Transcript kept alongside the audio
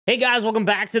Hey guys, welcome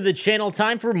back to the channel.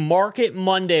 Time for Market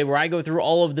Monday, where I go through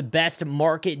all of the best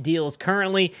market deals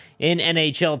currently in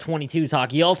NHL 22's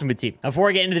Hockey Ultimate Team. Before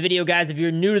I get into the video, guys, if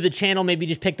you're new to the channel, maybe you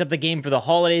just picked up the game for the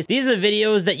holidays, these are the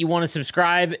videos that you want to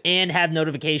subscribe and have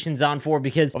notifications on for,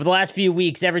 because over the last few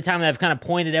weeks, every time I've kind of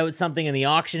pointed out something in the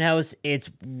auction house, it's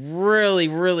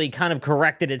really kind of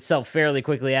corrected itself fairly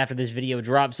quickly after this video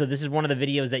drops. So this is one of the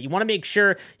videos that you want to make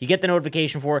sure you get the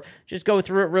notification for. Just go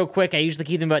through it real quick. I usually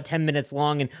keep them about 10 minutes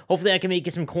long, and hopefully I can make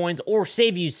you some coins or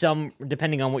save you some,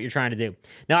 depending on what you're trying to do.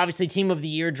 Now, obviously, Team of the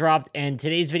Year dropped, and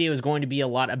today's video is going to be a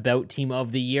lot about Team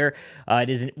of the Year. It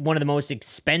is one of the most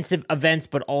expensive events,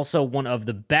 but also one of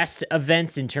the best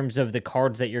events in terms of the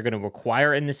cards that you're going to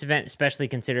acquire in this event, especially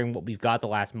considering what we've got the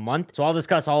last month. So I'll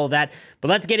discuss all of that, but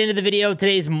let's get into the video.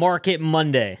 Today's Market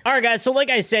Monday. All right, guys, so like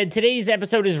I said, today's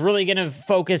episode is really going to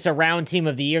focus around Team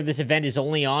of the Year. This event is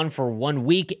only on for 1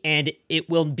 week, and it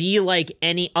will be unlike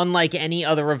any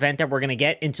other event that we're going to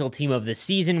get until Team of the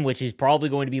Season, which is probably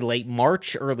going to be late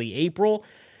March, early April.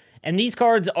 And these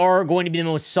cards are going to be the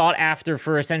most sought after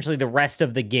for essentially the rest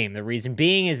of the game. The reason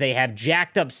being is they have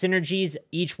jacked up synergies.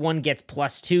 Each one gets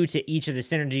 +2 to each of the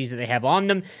synergies that they have on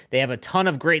them. They have a ton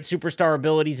of great superstar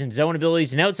abilities and zone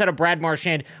abilities. And outside of Brad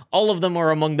Marchand, all of them are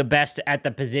among the best at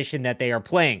the position that they are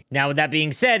playing. Now, with that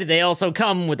being said, they also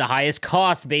come with the highest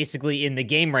cost basically in the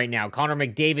game right now. Connor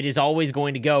McDavid is always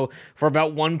going to go for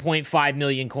about 1.5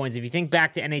 million coins. If you think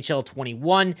back to NHL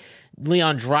 21,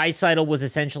 Leon Draisaitl was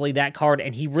essentially that card,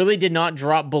 and he really did not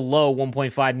drop below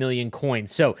 1.5 million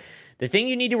coins. So the thing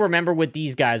you need to remember with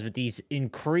these guys, with these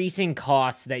increasing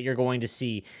costs that you're going to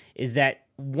see, is that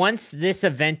once this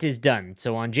event is done,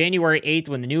 so on January 8th,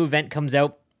 when the new event comes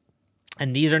out,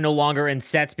 and these are no longer in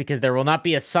sets because there will not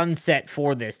be a sunset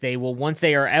for this. They will, once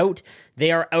they are out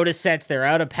of sets, they're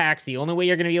out of packs. The only way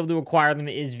you're going to be able to acquire them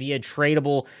is via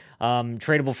tradable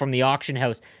from the auction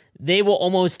house. They will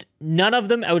almost, none of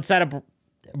them outside of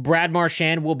Brad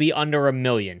Marchand will be under $1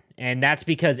 million. And that's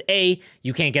because A,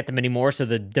 you can't get them anymore, so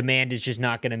the demand is just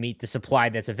not going to meet the supply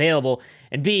that's available.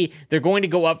 And B, they're going to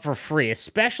go up for free,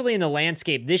 especially in the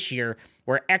landscape this year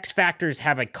where X Factors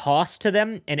have a cost to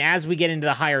them. And as we get into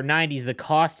the higher 90s, the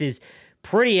cost is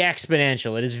pretty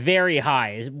exponential. It is very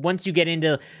high. Once you get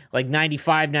into like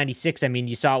 95, 96, I mean,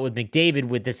 you saw it with McDavid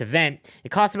with this event, it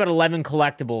costs about 11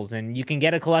 collectibles, and you can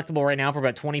get a collectible right now for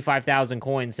about 25,000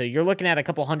 coins. So you're looking at a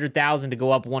couple 100,000 to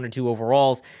go up 1 or 2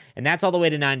 overalls, and that's all the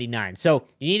way to 99. So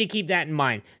you need to keep that in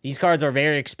mind. These cards are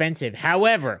very expensive.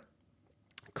 However,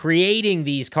 creating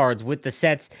these cards with the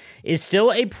sets is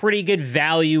still a pretty good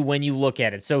value when you look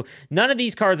at it. So none of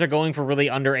these cards are going for really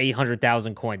under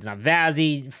 800,000 coins. Not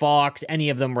Vazzy, Fox, any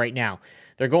of them right now.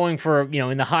 They're going for,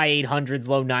 in the high 800s,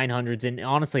 low 900s, and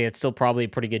honestly, it's still probably a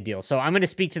pretty good deal. So I'm going to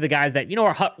speak to the guys that,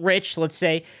 are Hut Rich, let's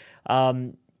say.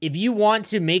 If you want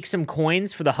to make some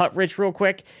coins for the Hut Rich real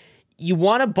quick, you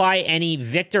want to buy any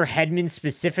Victor Hedman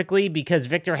specifically, because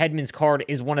Victor Hedman's card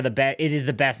is one of the best. It is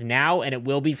the best now, and it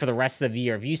will be for the rest of the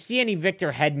year. If you see any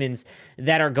Victor Hedmans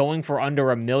that are going for under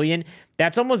 $1 million,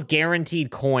 that's almost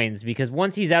guaranteed coins, because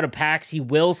once he's out of packs, he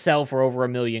will sell for over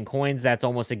 1 million coins. That's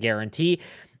almost a guarantee.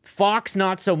 Fox,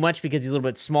 not so much because he's a little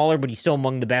bit smaller, but he's still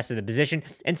among the best of the position.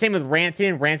 And same with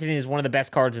Rantanen. Rantanen is one of the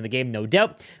best cards in the game, no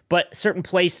doubt, but certain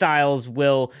play styles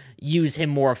will use him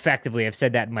more effectively. I've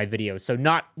said that in my videos. So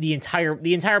not the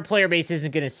entire player base isn't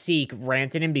going to seek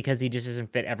Rantanen because he just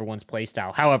doesn't fit everyone's play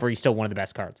style. However, he's still one of the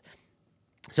best cards.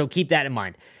 So keep that in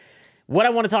mind. What I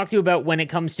want to talk to you about when it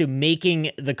comes to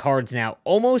making the cards now,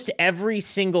 almost every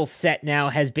single set now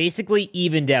has basically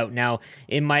evened out. Now,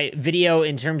 in my video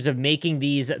in terms of making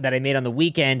these that I made on the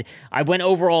weekend, I went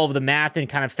over all of the math and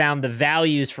kind of found the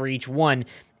values for each one.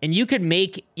 And you could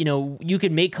make,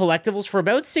 collectibles for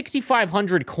about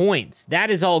 6,500 coins.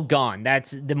 That is all gone.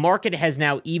 The market has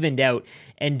now evened out,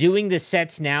 and doing the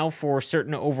sets now for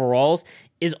certain overalls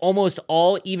is almost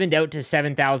all evened out to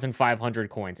 7,500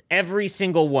 coins. Every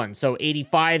single one. So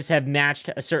 85s have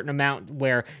matched a certain amount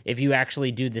where if you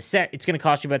actually do the set, it's going to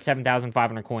cost you about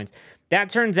 7,500 coins. That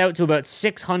turns out to about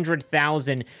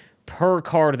 600,000 per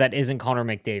card that isn't Connor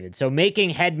McDavid. So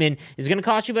making Hedman is going to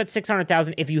cost you about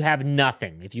 600,000 if you have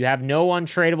nothing. If you have no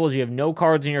untradables, you have no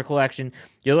cards in your collection,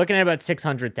 you're looking at about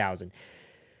 600,000.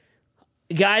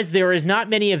 Guys, there is not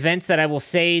many events that I will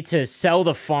say to sell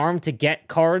the farm to get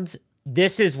cards.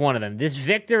 This is one of them. This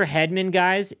Victor Hedman,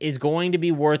 guys, is going to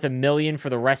be worth $1 million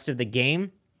for the rest of the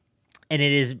game. And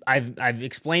it is, I've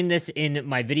explained this in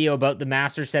my video about the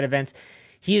Master Set events.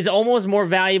 He is almost more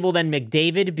valuable than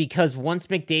McDavid because once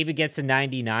McDavid gets to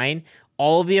 99,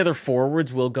 all of the other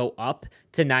forwards will go up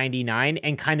to 99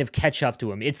 and kind of catch up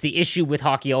to him. It's the issue with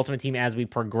Hockey Ultimate Team as we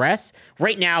progress.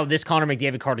 Right now, this Connor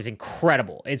McDavid card is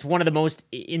incredible. It's one of the most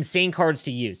insane cards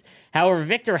to use. However,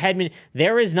 Victor Hedman,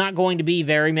 there is not going to be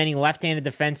very many left-handed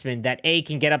defensemen that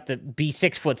can get up to be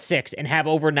 6'6" and have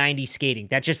over 90 skating.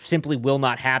 That just simply will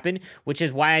not happen, which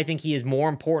is why I think he is more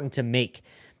important to make.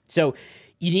 So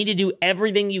you need to do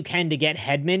everything you can to get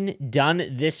Hedman done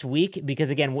this week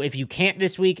because, again, if you can't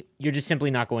this week, you're just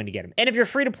simply not going to get him. And if you're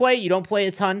free to play, you don't play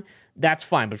a ton, that's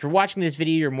fine. But if you're watching this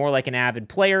video, you're more like an avid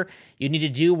player, you need to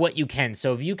do what you can.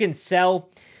 So if you can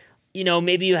sell,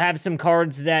 maybe you have some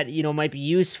cards that, might be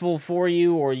useful for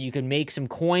you or you can make some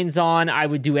coins on, I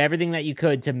would do everything that you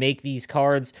could to make these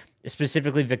cards,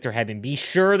 specifically Victor Hedman. Be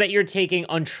sure that you're taking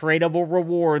untradeable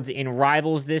rewards in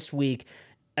Rivals this week.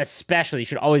 Especially, you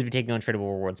should always be taking untradeable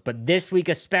rewards, but this week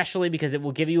especially because it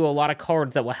will give you a lot of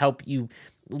cards that will help you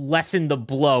lessen the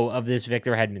blow of this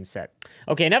Victor Hedman set.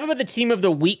 Okay, enough about the Team of the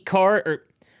Week card,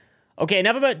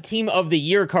 enough about Team of the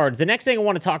Year cards. The next thing I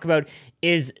want to talk about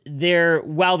is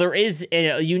while there is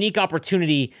a unique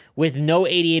opportunity with no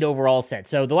 88 overall set.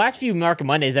 So the last few Market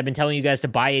Mondays, I've been telling you guys to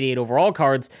buy 88 overall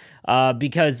cards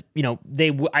because,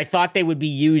 I thought they would be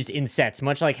used in sets,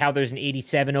 much like how there's an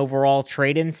 87 overall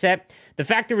trade-in set. The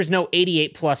fact there was no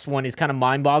 88 plus one is kind of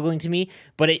mind-boggling to me,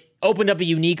 but it opened up a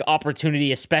unique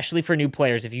opportunity, especially for new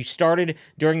players. If you started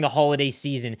during the holiday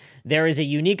season, there is a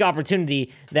unique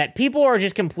opportunity that people are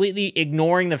just completely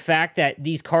ignoring the fact that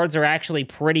these cards are actually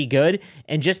pretty good,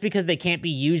 and just because they can't be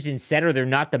used in set or they're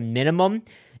not the minimum,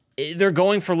 they're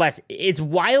going for less. It's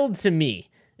wild to me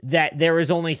that there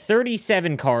is only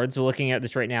 37 cards, we're looking at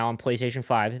this right now on PlayStation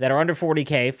 5, that are under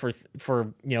 40K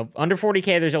for under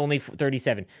 40K, there's only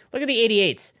 37. Look at the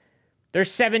 88s. There's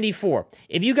 74.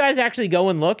 If you guys actually go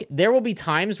and look, there will be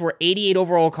times where 88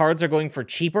 overall cards are going for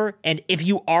cheaper, and if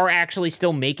you are actually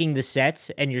still making the sets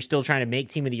and you're still trying to make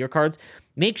Team of the Year cards,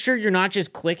 make sure you're not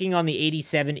just clicking on the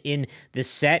 87 in the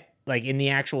set, like in the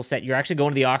actual set. You're actually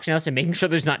going to the auction house and making sure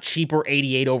there's not cheaper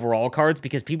 88 overall cards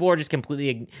because people are just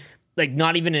completely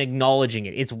not even acknowledging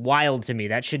it. It's wild to me.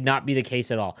 That should not be the case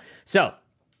at all. So,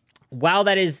 while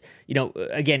that is,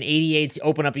 again, 88s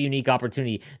open up a unique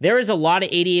opportunity, there is a lot of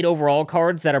 88 overall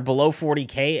cards that are below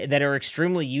 40K that are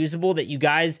extremely usable that you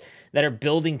guys that are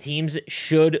building teams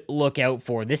should look out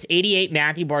for. This 88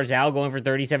 Matthew Barzal going for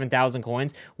 37,000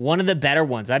 coins, one of the better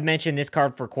ones. I've mentioned this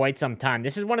card for quite some time.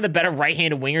 This is one of the better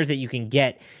right-handed wingers that you can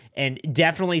get, and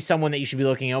definitely someone that you should be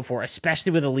looking out for,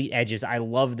 especially with elite edges. I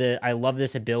love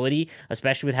this ability,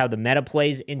 especially with how the meta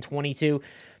plays in 22.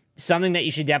 Something that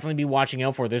you should definitely be watching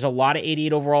out for. There's a lot of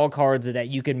 88 overall cards that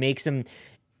you can make some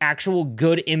actual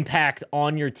good impact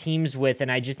on your teams with,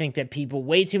 and I just think that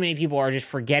way too many people are just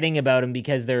forgetting about them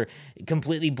because they're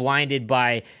completely blinded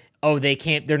by,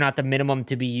 they're not the minimum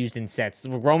to be used in sets.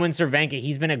 Roman Cervenka,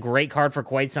 he's been a great card for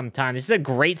quite some time. This is a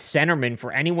great centerman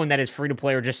for anyone that is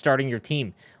free-to-play or just starting your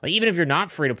team. Like, even if you're not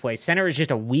free-to-play, center is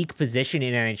just a weak position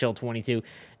in NHL 22,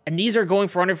 and these are going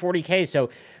for under 40K, so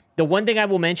the one thing I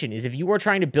will mention is if you are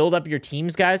trying to build up your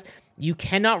teams, guys, you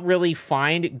cannot really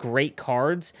find great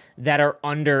cards that are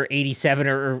under 87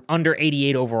 or under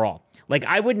 88 overall. Like,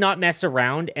 I would not mess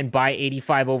around and buy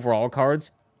 85 overall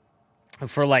cards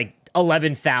for like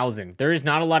 11,000. There is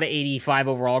not a lot of 85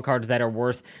 overall cards that are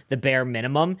worth the bare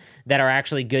minimum that are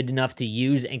actually good enough to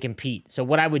use and compete. So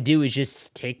what I would do is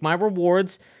just take my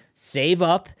rewards, save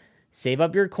up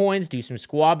your coins, do some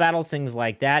squad battles, things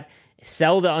like that.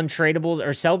 Sell the untradables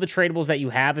or sell the tradables that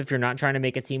you have if you're not trying to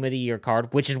make a Team of the Year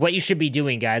card, which is what you should be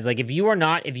doing, guys. Like, if you are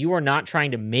not trying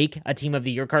to make a Team of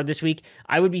the Year card this week,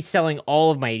 I would be selling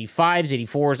all of my 85s,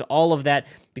 84s, all of that,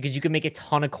 because you can make a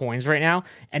ton of coins right now,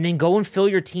 and then go and fill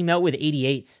your team out with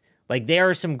 88s. Like, there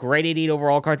are some great 88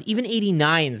 overall cards, even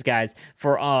 89s, guys,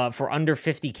 for under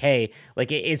 50K.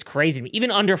 Like, it's crazy to me.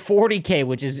 Even under 40K,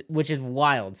 which is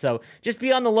wild. So just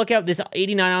be on the lookout. This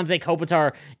 89 Anze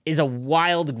Kopitar is a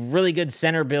wild, really good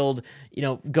center build,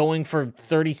 going for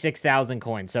 36,000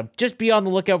 coins. So just be on the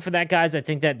lookout for that, guys. I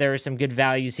think that there are some good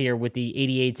values here with the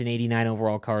 88s and 89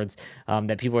 overall cards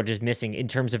that people are just missing in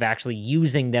terms of actually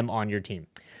using them on your team.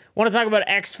 Want to talk about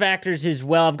X Factors as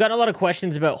well. I've gotten a lot of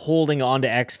questions about holding on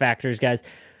to X Factors, guys.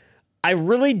 I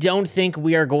really don't think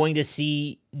we are going to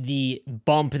see the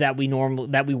bump that we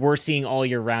were seeing all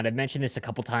year round. I've mentioned this a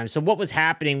couple times. So what was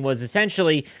happening was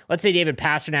essentially, let's say David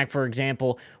Pastrnak, for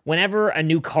example, whenever a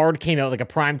new card came out, like a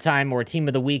Primetime or a Team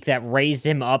of the Week that raised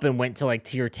him up and went to like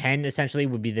tier 10, essentially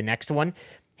would be the next one,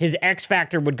 his X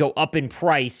Factor would go up in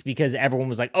price because everyone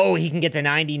was like, oh, he can get to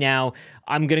 90 now.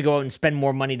 I'm going to go out and spend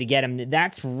more money to get him.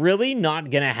 That's really not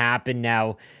going to happen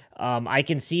now I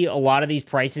can see a lot of these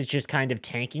prices just kind of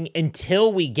tanking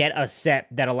until we get a set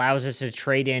that allows us to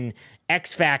trade in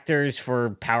X Factors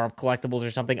for power-up collectibles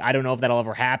or something. I don't know if that'll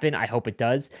ever happen. I hope it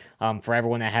does, for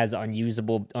everyone that has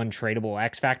unusable, untradeable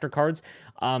X Factor cards.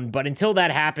 But until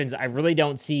that happens, I really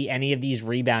don't see any of these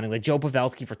rebounding. Like Joe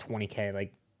Pavelski for 20K.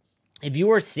 Like, if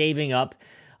you are saving up,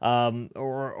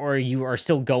 or you are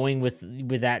still going with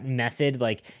that method,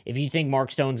 like if you think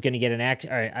Mark Stone's going to get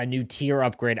a new tier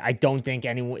upgrade, I don't think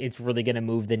it's really going to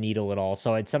move the needle at all.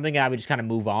 So it's something I would just kind of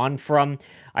move on from.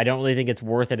 I don't really think it's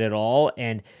worth it at all.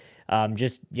 And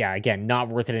yeah, again, not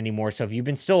worth it anymore. So if you've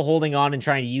been still holding on and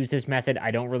trying to use this method,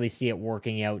 I don't really see it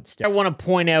working out still. I want to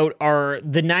point out are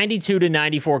the 92 to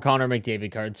 94 Connor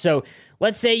McDavid cards. So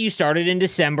let's say you started in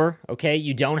December, okay?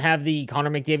 You don't have the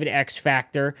Connor McDavid X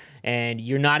Factor, and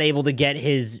you're not able to get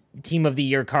his Team of the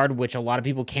Year card, which a lot of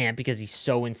people can't because he's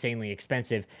so insanely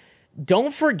expensive.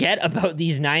 Don't forget about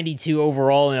these 92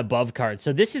 overall and above cards.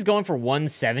 So this is going for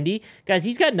 170. Guys,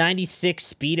 he's got 96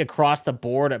 speed across the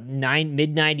board.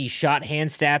 Mid-90 shot hand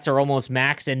stats are almost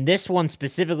maxed. And this one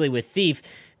specifically with Thief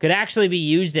could actually be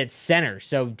used at center.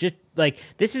 So just like,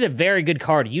 this is a very good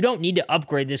card. You don't need to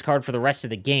upgrade this card for the rest of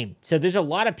the game. So there's a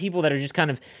lot of people that are just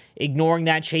kind of ignoring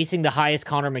that, chasing the highest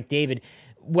Connor McDavid.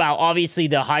 Wow, obviously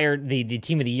the higher the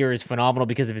Team of the Year is phenomenal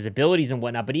because of his abilities and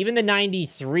whatnot, but even the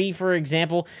 93, for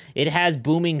example, it has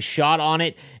booming shot on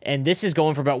it, and this is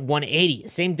going for about 180.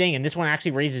 Same thing, and this one actually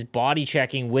raises body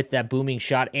checking with that booming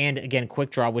shot, and again,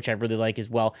 quick draw, which I really like as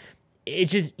well.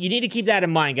 It's just, you need to keep that in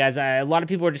mind, guys. A lot of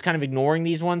people are just kind of ignoring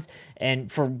these ones,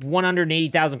 and for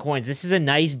 180,000 coins, this is a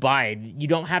nice buy. You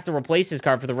don't have to replace this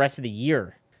card for the rest of the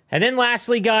year. And then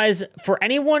lastly, guys, for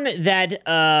anyone that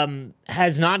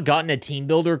has not gotten a team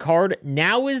builder card,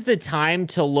 now is the time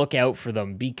to look out for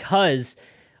them, because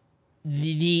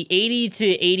the 80 to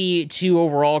 82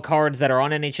 overall cards that are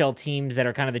on NHL teams that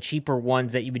are kind of the cheaper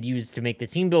ones that you would use to make the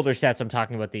team builder sets, I'm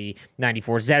talking about the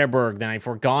 94 Zetterberg, the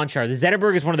 94 Gonchar. The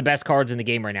Zetterberg is one of the best cards in the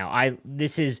game right now.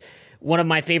 This is one of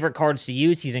my favorite cards to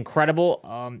use. He's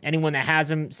incredible. Anyone that has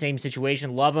him, same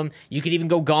situation, love him. You could even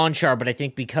go Gonchar, but I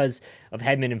think because of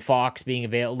Hedman and Fox being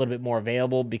a little bit more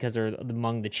available, because they're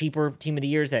among the cheaper Team of the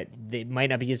Years, that they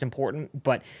might not be as important.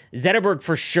 But Zetterberg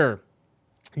for sure.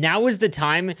 Now is the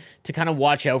time to kind of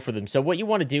watch out for them. So what you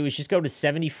want to do is just go to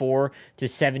 74 to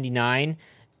 79,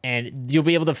 and you'll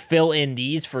be able to fill in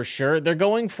these for sure. They're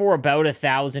going for about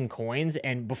 1,000 coins,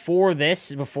 and before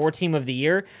Team of the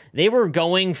Year, they were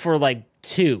going for like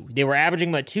 2. They were averaging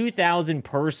about 2,000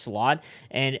 per slot,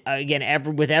 and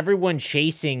again, with everyone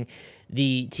chasing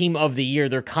the Team of the Year,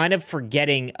 they're kind of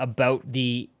forgetting about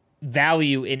the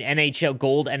value in NHL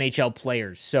gold NHL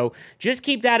players. So just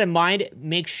keep that in mind.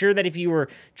 Make sure that if you were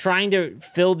trying to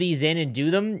fill these in and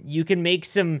do them, you can make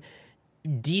some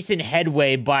decent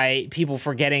headway by people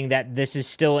forgetting that this is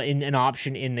still an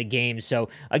option in the game. So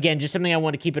again, just something I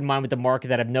want to keep in mind with the market,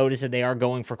 that I've noticed that they are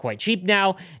going for quite cheap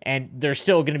now, and they're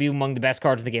still going to be among the best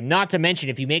cards of the game. Not to mention,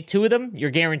 if you make 2 of them, you're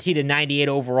guaranteed a 98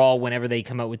 overall whenever they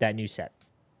come out with that new set.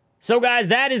 So guys,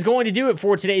 that is going to do it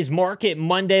for today's Market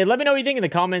Monday. Let me know what you think in the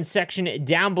comments section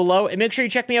down below, and make sure you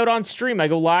check me out on stream. I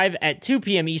go live at 2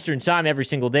 p.m. Eastern Time every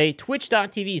single day,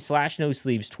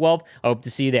 twitch.tv/nosleeves12. I hope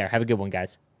to see you there. Have a good one,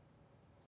 guys.